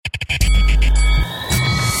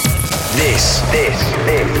This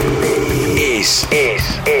is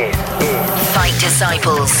Fight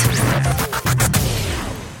Disciples.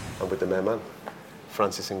 I'm with the main man,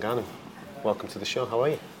 Francis Ngannou. Welcome to the show. How are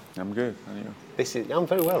you? I'm good. How are you? I'm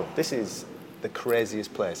very well. This is the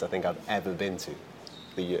craziest place I think I've ever been to,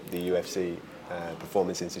 the UFC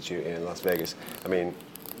Performance Institute in Las Vegas. I mean,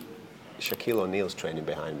 Shaquille O'Neal's training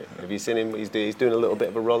behind me. Have you seen him? He's doing a little bit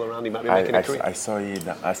of a roll around. He might be making a career. I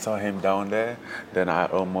saw him down there. Then I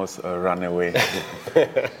almost ran away.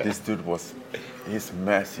 This dude he's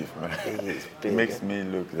massive, man. He's big. He makes me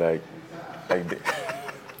look like this.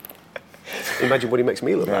 Imagine what he makes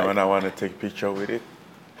me look like. When I want to take picture with it,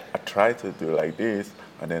 I try to do like this,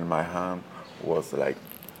 and then my hand was like,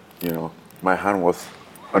 my hand was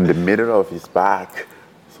on the middle of his back,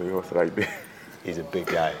 so he was like this. He's a big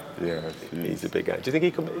guy. Yeah, he's a big guy. Do you think he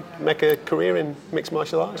could make a career in mixed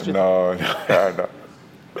martial arts? No. I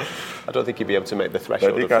don't think he'd be able to make the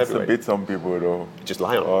threshold. But he has to beat some people, though. Just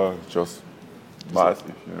lie on. Oh, just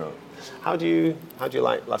massive, How do you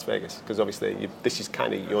like Las Vegas? Because obviously this is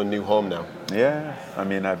kind of your new home now. Yeah, I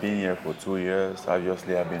mean, I've been here for 2 years.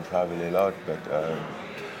 Obviously, I've been traveling a lot, but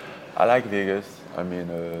I like Vegas. I mean,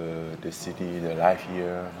 the city, the life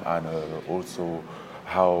here, and also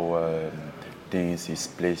how things is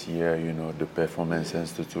placed here, the Performance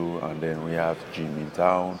Institute, and then we have gym in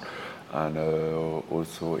town, and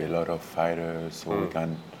also a lot of fighters, so we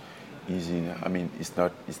can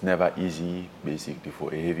it's never easy, basically,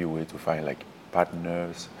 for a heavyweight to find like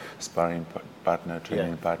partners, sparring partner,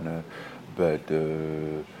 training partner, but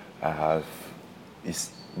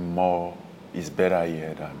it's better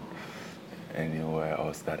here than anywhere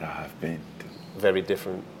else that I have been to. Very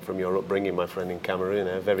different from your upbringing, my friend, in Cameroon.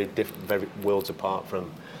 Very worlds apart from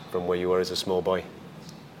where you were as a small boy.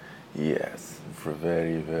 Yes,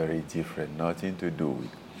 very, very different. Nothing to do with.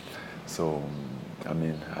 So, I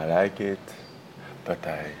mean, I like it, but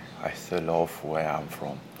I still love where I'm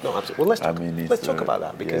from. No, absolutely. Well, let's talk about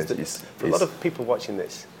that, because for a lot of people watching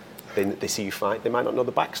this, they see you fight, they might not know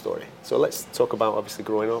the backstory. So let's talk about, obviously,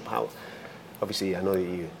 growing up. Obviously, I know that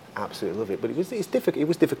you absolutely love it, but it's difficult. It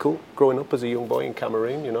was difficult growing up as a young boy in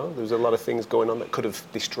Cameroon. There was a lot of things going on that could have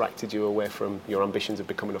distracted you away from your ambitions of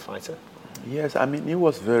becoming a fighter. Yes, I mean, it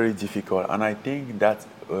was very difficult, and I think that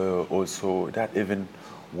even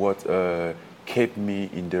what kept me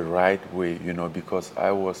in the right way, because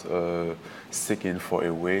I was seeking for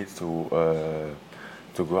a way to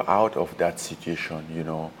go out of that situation.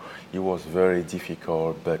 It was very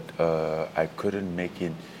difficult, but I couldn't make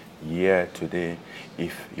it here today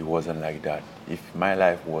if it wasn't like that. If my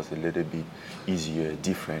life was a little bit easier,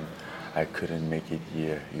 different, I couldn't make it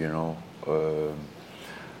here.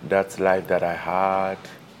 That life that I had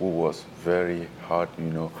was very hard,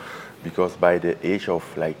 because by the age of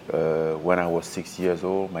when I was 6 years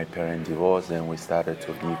old, my parents divorced, and we started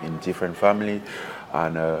to live in different family,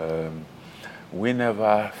 and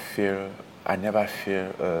I never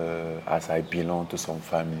feel as I belong to some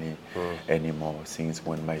family anymore since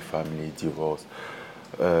when my family divorced,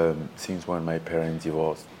 since when my parents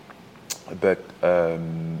divorced. But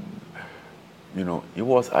it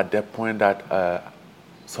was at that point that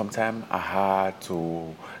sometimes I had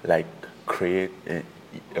to create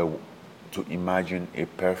to imagine a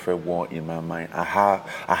perfect world in my mind. I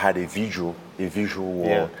had a visual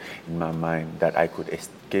world in my mind that I could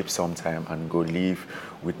escape sometime and go live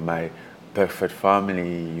with my perfect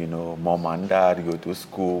family, mom and dad, go to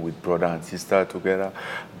school with brother and sister together.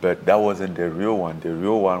 But that wasn't the real one. The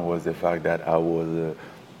real one was the fact that I was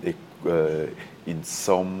in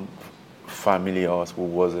some family else who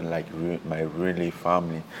wasn't my really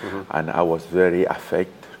family, and I was very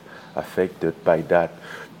affected by that.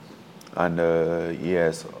 And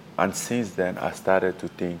yes, and since then I started to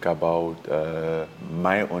think about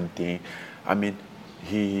my own thing. I mean,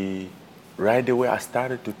 right away I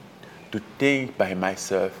started to think by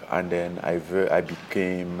myself, and then I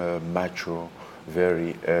became mature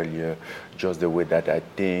very earlier, just the way that I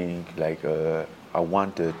think, I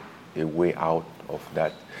wanted a way out of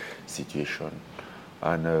that situation.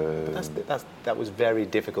 And that was very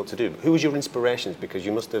difficult to do. Who was your inspirations? Because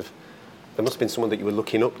there must have been someone that you were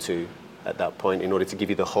looking up to at that point in order to give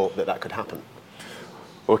you the hope that could happen.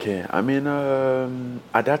 Okay, I mean,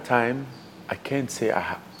 at that time, I can't say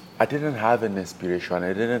I didn't have an inspiration.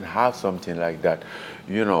 I didn't have something like that.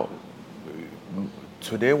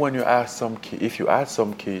 Today when you ask some kid, if you ask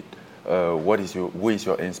some kid, who is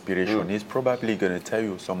your inspiration, he's probably going to tell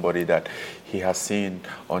you somebody that he has seen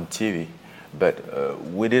on TV. But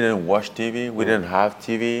we didn't watch TV, we didn't have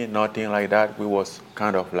TV, nothing like that. We was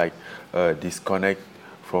kind of disconnect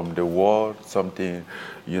from the world, something,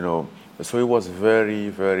 you know. So it was very,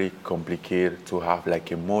 very complicated to have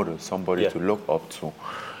like a model, somebody to look up to.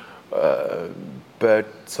 But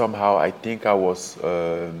somehow I think I was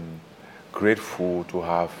grateful to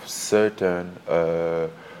have certain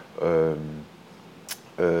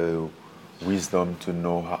wisdom to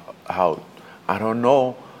know how. I don't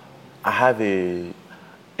know. I have a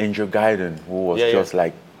angel guidance who was just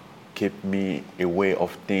like keep me away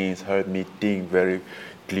of things, help me think very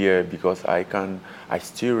clear, because I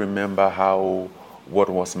still remember what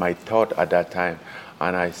was my thought at that time,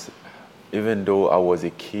 and even though I was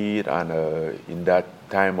a kid and in that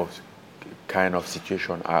time of kind of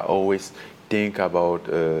situation, I always think about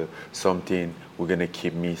something we're gonna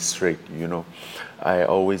keep me straight, you know. I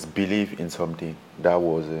always believe in something. That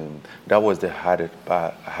was the hardest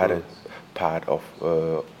part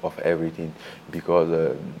of everything,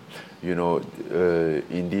 because you know,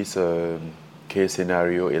 in this case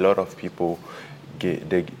scenario, a lot of people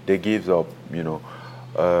they give up, you know.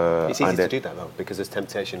 It's easy to do that though, because there's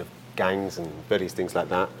temptation of gangs and various things like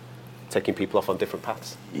that, taking people off on different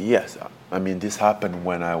paths. Yes, I mean this happened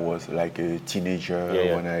when I was like a teenager,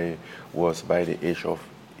 when I was by the age of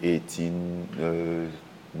 18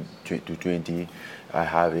 to 20. I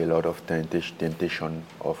have a lot of temptation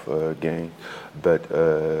of gang, but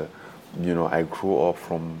you know, I grew up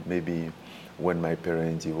from maybe when my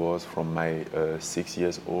parents divorced, from my 6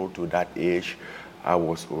 years old to that age, I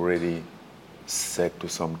was already set to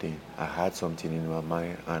something. I had something in my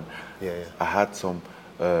mind, and I had some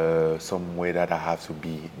way that I have to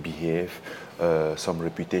behave, some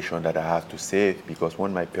reputation that I have to save, because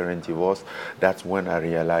when my parents divorced, that's when I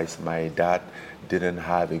realized my dad didn't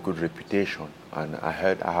have a good reputation, and I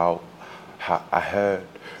heard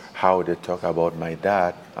how they talk about my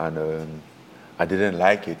dad, and I didn't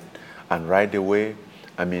like it. And right away,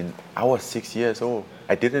 I mean, I was 6 years old.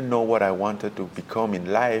 I didn't know what I wanted to become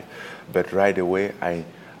in life, but right away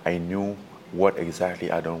I knew what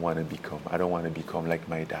exactly I don't want to become. I don't want to become like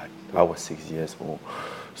my dad. I was 6 years old.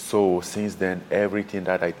 So since then, everything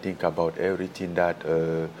that I think about, everything that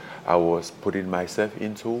I was putting myself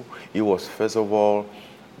into, it was first of all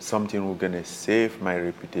something we're gonna save my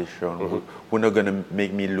reputation. We're not gonna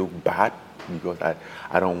make me look bad, because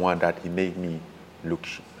I don't want that. It make me look.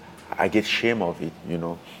 I get shame of it, you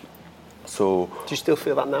know. So. Do you still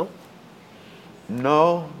feel that now?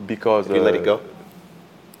 No, because. Have you let it go?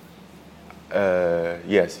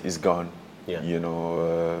 Yes, it's gone. You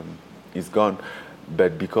know, it's gone.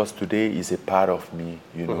 But because today is a part of me,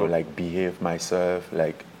 you know, like behave myself,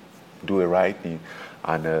 like do the right thing.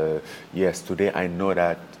 And yes, today I know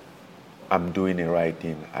that I'm doing the right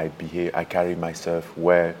thing. I carry myself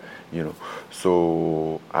well, you know.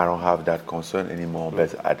 So I don't have that concern anymore.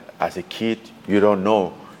 But as a kid, you don't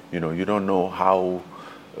know, you know, you don't know how,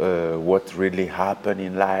 what really happened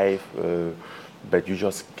in life. But you're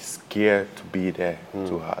just scared to be there,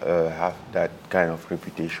 to have that kind of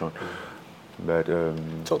reputation. But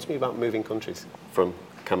talk to me about moving countries from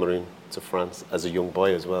Cameroon to France as a young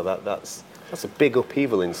boy as well. That's a big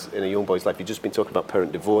upheaval in a young boy's life. You've just been talking about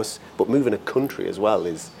parent divorce, but moving a country as well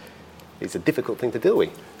is a difficult thing to deal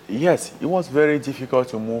with. Yes, it was very difficult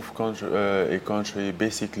to move a country.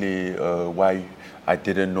 Basically, why I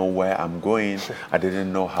didn't know where I'm going. I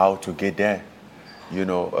didn't know how to get there. You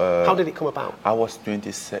know, how did it come about? I was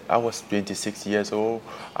 26 years old.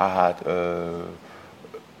 I had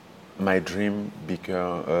my dream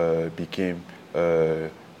became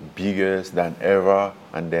bigger than ever,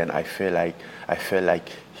 and then I felt like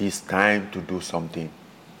it's time to do something.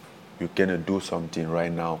 You cannot do something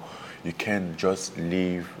right now. You can't just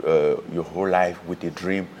live your whole life with a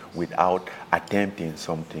dream without attempting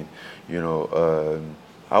something. You know,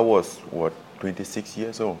 I was 26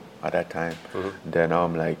 years old at that time. Then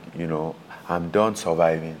I'm like, you know, I'm done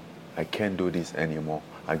surviving. I can't do this anymore.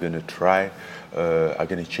 I'm gonna try. I'm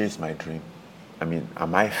gonna chase my dream. I mean,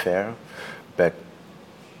 am I fair? But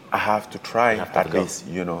I have to try at least.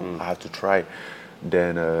 You know, I have to try.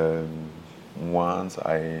 Then once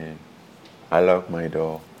I lock my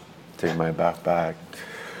door, take my backpack,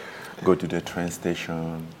 go to the train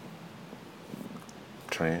station,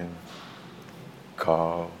 train,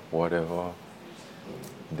 car, whatever.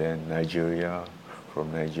 Then Nigeria,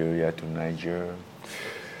 from Nigeria to Niger.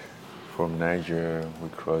 From Niger, we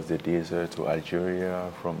crossed the desert to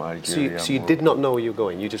Algeria. From Algeria, so you did not know where you were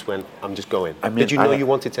going. You just went, I'm just going. I mean, did you know you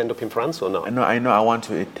wanted to end up in France or not? I know I want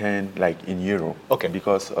to attend like in Europe. Okay.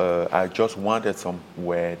 Because I just wanted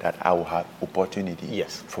somewhere that I would have opportunity.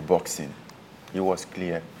 Yes. For boxing. It was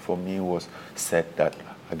clear. For me, it was set that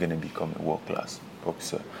I'm gonna become a world-class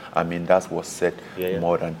boxer. I mean, that was set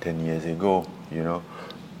more than 10 years ago. You know.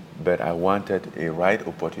 but I wanted a right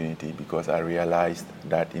opportunity because I realized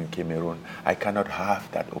that in Cameroon, I cannot have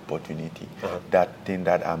that opportunity. That thing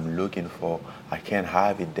that I'm looking for, I can't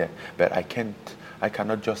have it there. But I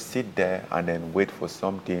cannot just sit there and then wait for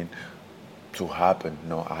something to happen.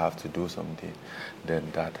 No, I have to do something.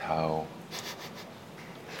 Then that's how.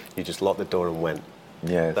 You just locked the door and went.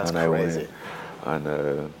 Yes, that's and crazy. I went.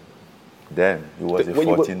 And then it was a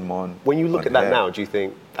 14-month. When you look at that now, do you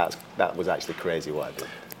think that was actually crazy what I did?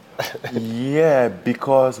 Yeah,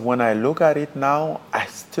 because when I look at it now, I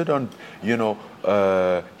still don't,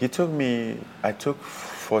 I took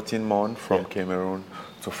 14 months from Cameroon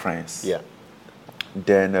to France. Yeah.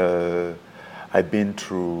 Then I've been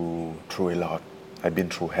through a lot. I've been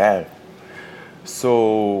through hell.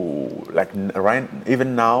 So,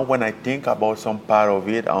 even now, when I think about some part of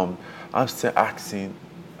it, I'm still asking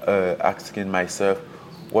myself,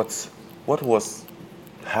 what was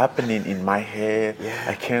happening in my head. Yeah.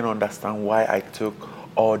 I can't understand why I took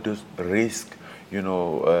all those risks,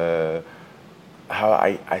 how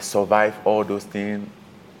I survived all those things.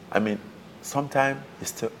 I mean, sometimes it's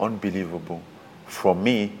still unbelievable for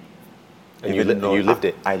me. And you lived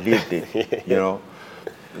it. I lived it,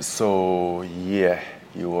 So, yeah,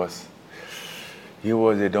 it was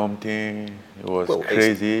a dumb thing. It was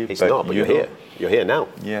crazy. It's not, but you're here. You're here now.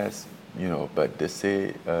 Yes, but they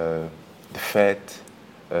say the fate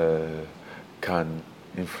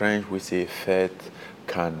in French we say fate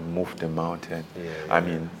can move the mountain. I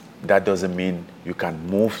mean, that doesn't mean you can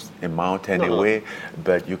move a mountain away,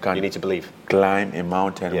 but you need to believe. Climb a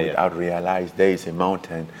mountain without realize there is a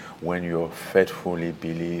mountain. When you faithfully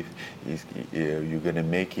believe you're going to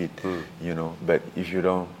make it, But if you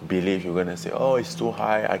don't believe, you're going to say, oh, it's too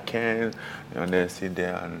high, I can't, and then sit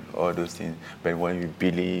there and all those things. But when you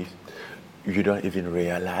believe, you don't even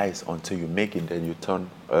realize until you make it, then you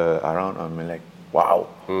turn around and be like, wow,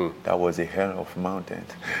 that was a hell of a mountain.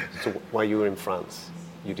 So while you were in France,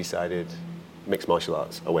 you decided mixed martial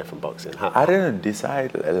arts away from boxing? I didn't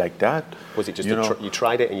decide like that. Was it just you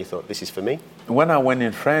tried it and you thought, this is for me? When I went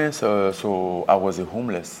in France, so I was a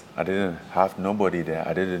homeless. I didn't have nobody there.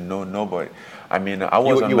 I didn't know nobody. I mean, I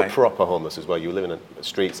was You were proper homeless as well. You were living on the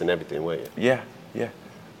streets and everything, weren't you? Yeah.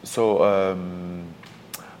 So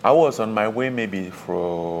I was on my way maybe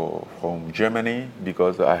from Germany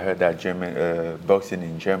because I heard that boxing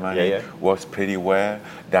in Germany works pretty well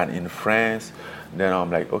than in France. Then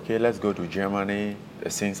I'm like, okay, let's go to Germany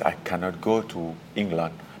since I cannot go to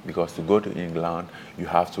England because to go to England, you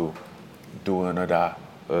have to do another,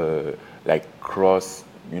 cross,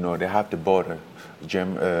 they have the border.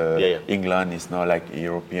 England is not like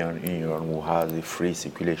European Union who has a free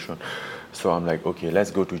circulation. So I'm like, okay,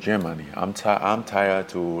 let's go to Germany. I'm tired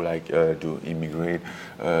to do immigrate,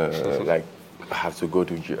 have to go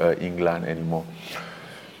to England anymore.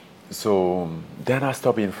 So then I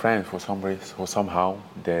stopped in France for some reason, or somehow.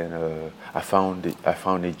 Then I found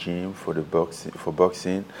a gym for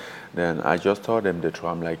boxing. Then I just told them the truth.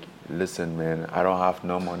 I'm like, listen, man, I don't have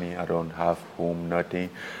no money. I don't have home, nothing.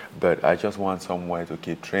 But I just want somewhere to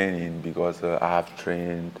keep training because I have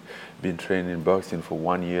been training boxing for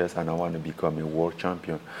 1 year and I want to become a world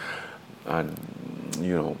champion. And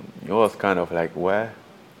it was kind of like, where?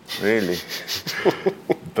 Really?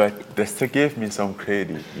 But they still gave me some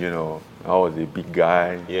credit, I was a big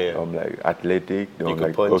guy. I'm like athletic. You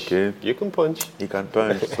can punch. Okay, you can punch. He can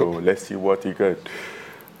punch. So let's see what he got.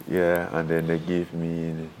 Yeah, and then they gave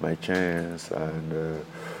me my chance. And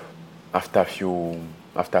after a few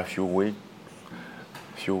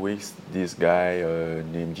weeks, this guy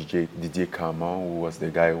named Didier Carmon, who was the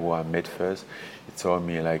guy who I met first, he told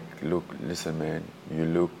me like, look, listen, man, you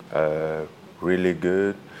look really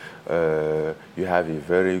good. You have a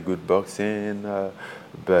very good boxing,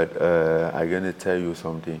 but I'm gonna tell you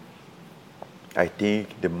something. I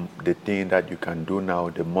think the thing that you can do now,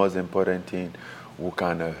 the most important thing, who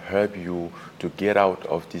can help you to get out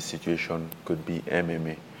of this situation could be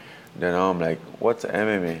MMA. Then I'm like, what's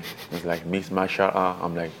MMA? It's like mixed martial art.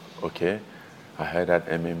 I'm like, okay, I heard that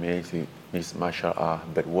MMA is mixed martial art,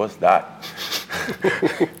 but what's that?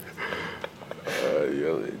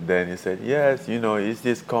 Then he said, yes, it's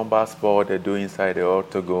this combat sport they do inside the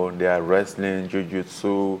octagon. They are wrestling,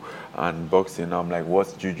 jiu-jitsu, and boxing. I'm like,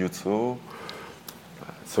 what's jiu-jitsu?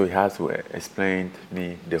 So he has to explain to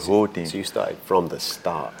me the whole thing. So you started from the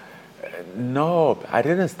start? No, I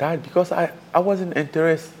didn't start because I wasn't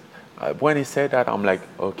interested. When he said that, I'm like,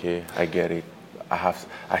 okay, I get it.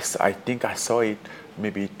 I think I saw it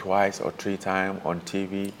maybe twice or 3 times on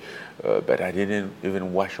TV, but I didn't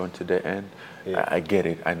even watch until the end. I get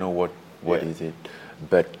it. I know what is it.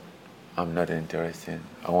 But I'm not interested.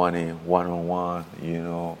 I want a one-on-one,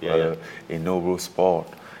 a noble sport,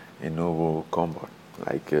 a noble combat,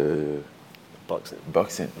 like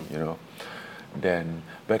boxing, Then,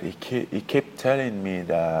 but he kept telling me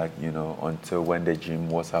that, until when the gym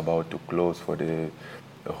was about to close for the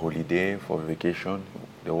holiday, for vacation,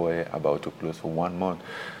 they were about to close for 1 month.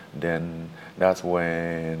 Then that's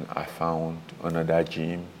when I found another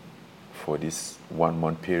gym for this 1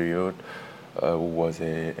 month period, who was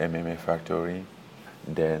a MMA factory.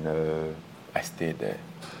 Then I stayed there.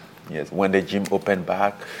 Yes, when the gym opened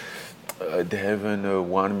back, they haven't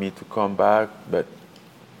wanted me to come back, but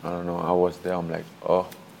I don't know. I was there. I'm like, oh,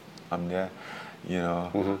 I'm there,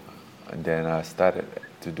 And then I started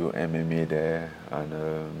to do MMA there, and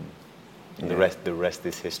the rest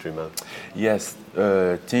is history, man. Yes,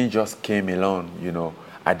 things just came along.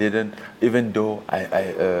 I didn't, even though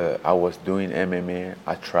I was doing MMA,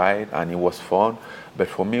 I tried, and it was fun. But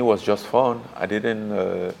for me, it was just fun. I didn't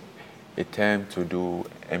attempt to do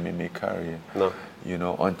MMA career. No.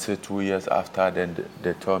 Until 2 years after, then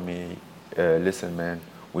they told me, listen, man,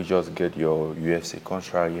 we just get your UFC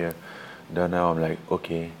contract here. Then now I'm like,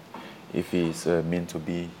 okay, if it's meant to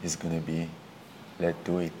be, it's gonna be. Let's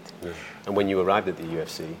do it. Yeah. And when you arrived at the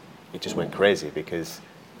UFC, it just went crazy because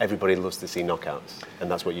everybody loves to see knockouts, and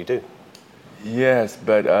that's what you do. Yes,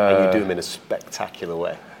 but and you do them in a spectacular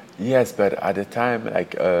way. Yes, but at the time,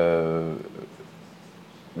 like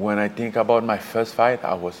when I think about my first fight,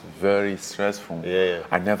 I was very stressful. Yeah.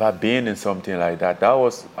 I never been in something like that. That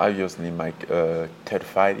was obviously my third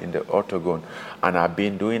fight in the octagon, and I've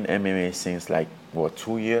been doing MMA since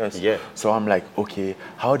 2 years. Yeah. So I'm like, okay,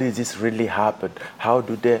 how did this really happen? How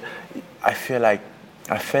do they? I feel like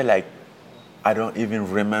I don't even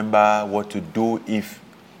remember what to do if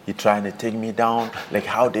he trying to take me down. Like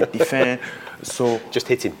how they defend. So just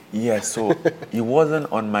hit him. Yeah, so it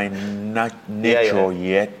wasn't on my nature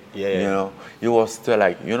yet. Yeah. It was still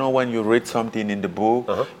like, when you read something in the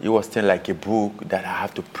book, it was still like a book that I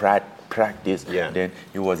have to practice. Yeah. Then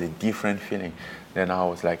it was a different feeling. Then I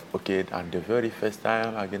was like, okay, and the very first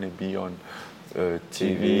time I'm gonna be on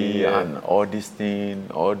TV and all these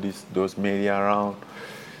things, those media around.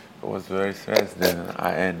 I was very stressed. Then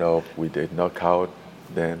I end up with a knockout.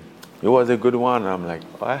 Then it was a good one. I'm like,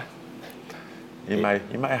 what? It might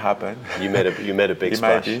happen. You made a big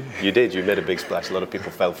splash. You did. You made a big splash. A lot of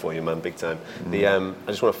people fell for you, man, big time. I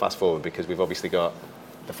just want to fast forward because we've obviously got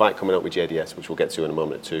the fight coming up with JDS, which we'll get to in a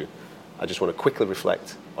moment too. I just want to quickly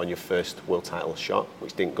reflect on your first world title shot,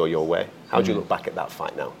 which didn't go your way. How do you look back at that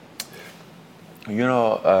fight now?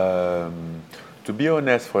 To be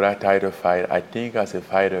honest, for that title fight, I think as a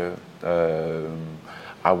fighter,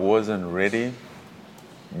 I wasn't ready.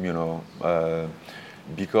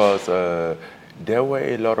 Because there were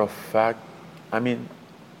a lot of facts. I mean,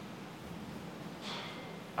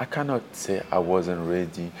 I cannot say I wasn't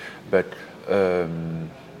ready, but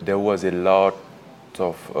there was a lot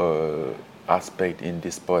of aspect in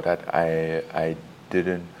this sport that I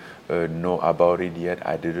didn't know about it yet.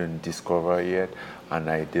 I didn't discover yet, and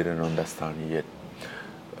I didn't understand yet.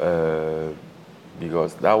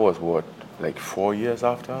 Because that was 4 years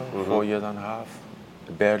after, 4 years and a half,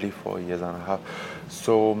 barely 4 years and a half.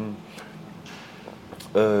 So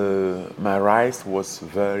my rise was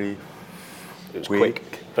very quick,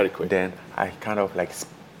 very quick. Then I kind of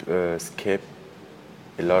skipped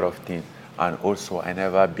a lot of things, and also I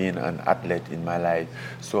never been an athlete in my life,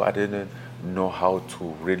 so I didn't know how to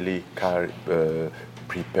really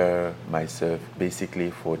prepare myself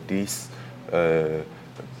basically for this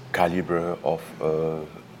caliber of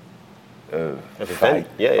fight,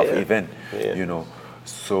 event.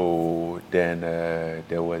 So then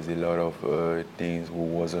there was a lot of things who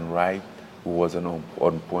wasn't right, who wasn't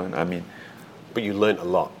on point. I mean, but you learned a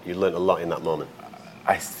lot. You learned a lot in that moment.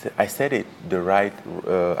 I said it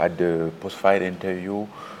at the post-fight interview.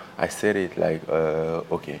 I said it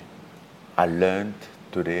okay, I learned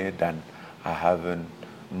today that I haven't.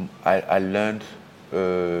 I learned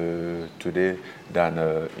today than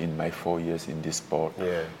in my 4 years in this sport.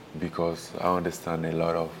 Yeah. Because I understand a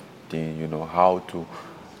lot of things,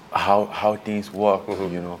 how things work,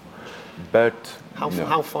 But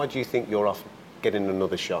how far do you think you're off getting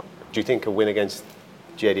another shot? Do you think a win against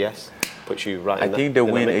JDS puts you right? I think the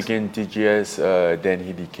win against DGS, then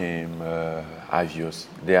he became obvious.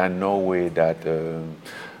 There are no way that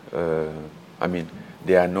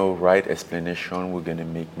there are no right explanation we're gonna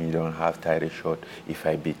make me don't have title shot if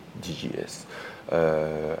I beat DGS.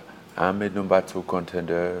 I'm a number 2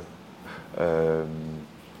 contender.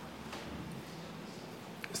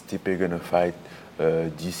 Stipe gonna fight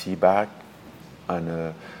DC back,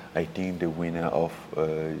 and I think the winner of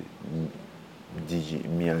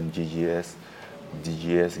me and DGS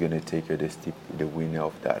gonna take the winner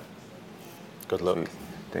of that. Good luck. So,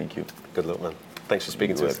 thank you. Good luck, man. Thanks for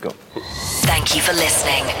speaking to us. Thank you for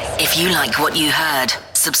listening. If you like what you heard,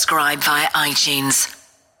 subscribe via iTunes.